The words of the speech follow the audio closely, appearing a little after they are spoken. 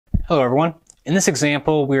Hello everyone. In this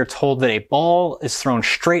example, we are told that a ball is thrown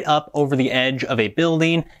straight up over the edge of a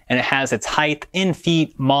building and it has its height in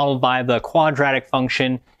feet modeled by the quadratic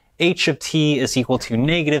function h of t is equal to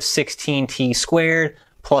negative 16t squared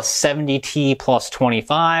plus 70t plus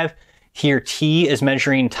 25. Here t is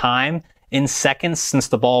measuring time in seconds since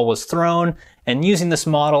the ball was thrown, and using this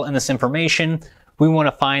model and this information, we want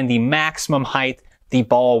to find the maximum height the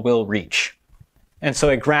ball will reach. And so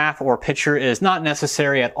a graph or picture is not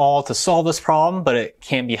necessary at all to solve this problem, but it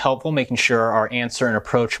can be helpful making sure our answer and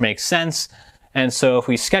approach makes sense. And so if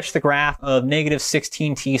we sketch the graph of negative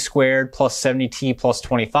 16t squared plus 70t plus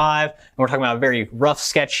 25, and we're talking about a very rough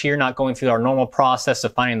sketch here, not going through our normal process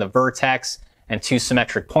of finding the vertex and two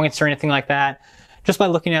symmetric points or anything like that. Just by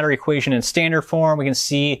looking at our equation in standard form, we can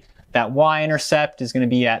see that y-intercept is going to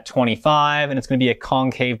be at 25, and it's going to be a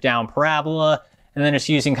concave down parabola. And then it's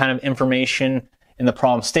using kind of information in the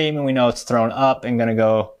problem statement. We know it's thrown up and going to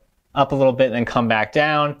go up a little bit and then come back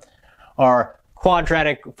down. Our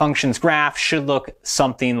quadratic functions graph should look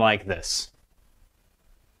something like this.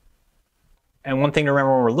 And one thing to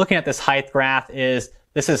remember when we're looking at this height graph is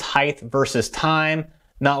this is height versus time,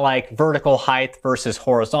 not like vertical height versus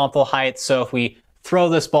horizontal height. So if we throw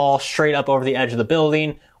this ball straight up over the edge of the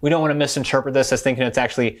building, we don't want to misinterpret this as thinking it's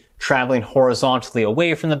actually traveling horizontally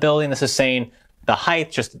away from the building. This is saying the height,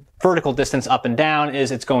 just vertical distance up and down, is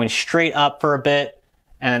it's going straight up for a bit,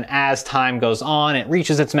 and as time goes on, it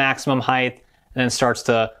reaches its maximum height and then starts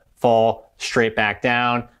to fall straight back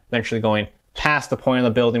down, eventually going past the point of the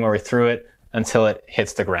building where we threw it until it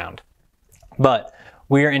hits the ground. But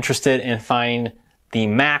we are interested in finding the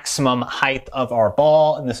maximum height of our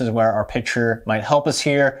ball, and this is where our picture might help us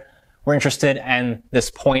here. We're interested in this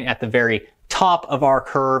point at the very top of our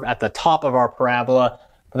curve, at the top of our parabola,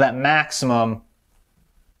 but that maximum,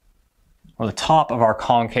 or the top of our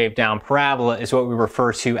concave down parabola, is what we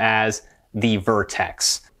refer to as the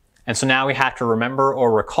vertex. And so now we have to remember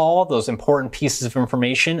or recall those important pieces of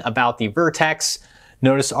information about the vertex.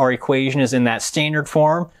 Notice our equation is in that standard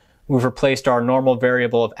form. We've replaced our normal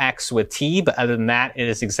variable of x with t, but other than that, it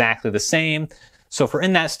is exactly the same. So if we're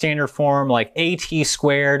in that standard form, like at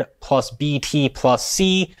squared plus bt plus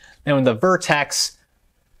c, then when the vertex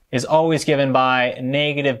is always given by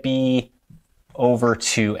negative b over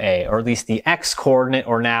 2a, or at least the x coordinate,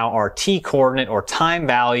 or now our t coordinate or time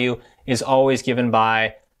value, is always given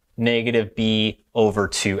by negative b over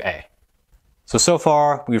 2a. So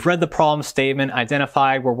far, we've read the problem statement,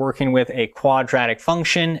 identified we're working with a quadratic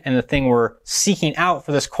function, and the thing we're seeking out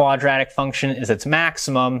for this quadratic function is its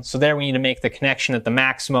maximum. So there we need to make the connection that the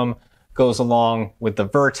maximum goes along with the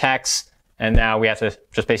vertex, and now we have to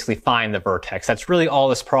just basically find the vertex. That's really all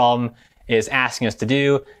this problem is asking us to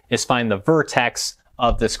do, is find the vertex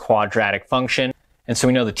of this quadratic function. And so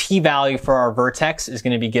we know the t value for our vertex is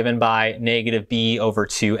going to be given by negative b over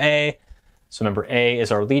 2a. So remember, a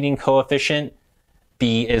is our leading coefficient,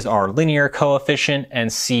 b is our linear coefficient,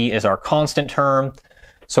 and c is our constant term.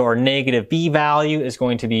 So our negative b value is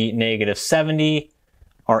going to be negative 70.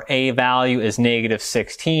 Our a value is negative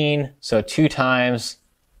 16. So 2 times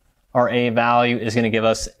our a value is going to give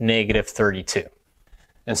us negative 32.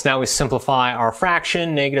 And so now we simplify our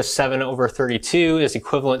fraction. Negative 7 over 32 is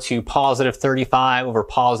equivalent to positive 35 over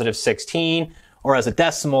positive 16, or as a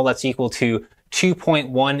decimal, that's equal to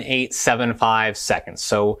 2.1875 seconds.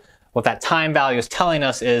 So what that time value is telling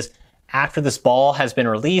us is after this ball has been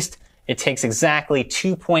released, it takes exactly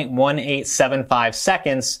 2.1875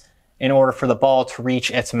 seconds in order for the ball to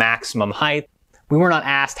reach its maximum height. We were not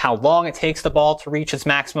asked how long it takes the ball to reach its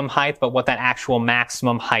maximum height, but what that actual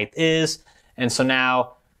maximum height is. And so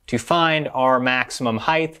now to find our maximum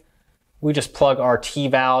height, we just plug our t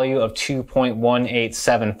value of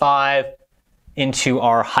 2.1875 into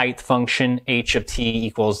our height function, h of t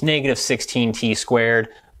equals negative 16t squared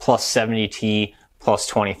plus 70t plus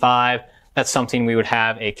 25. That's something we would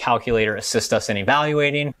have a calculator assist us in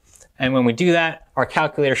evaluating. And when we do that, our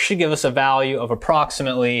calculator should give us a value of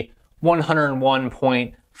approximately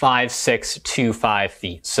 101.5625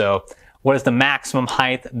 feet. So what is the maximum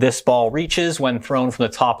height this ball reaches when thrown from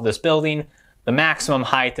the top of this building? The maximum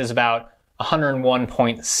height is about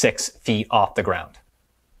 101.6 feet off the ground.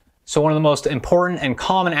 So one of the most important and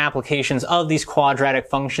common applications of these quadratic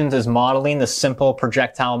functions is modeling the simple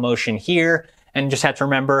projectile motion here. And you just have to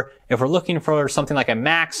remember, if we're looking for something like a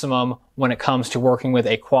maximum when it comes to working with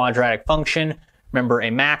a quadratic function, remember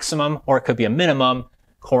a maximum, or it could be a minimum,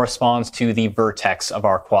 corresponds to the vertex of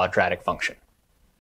our quadratic function.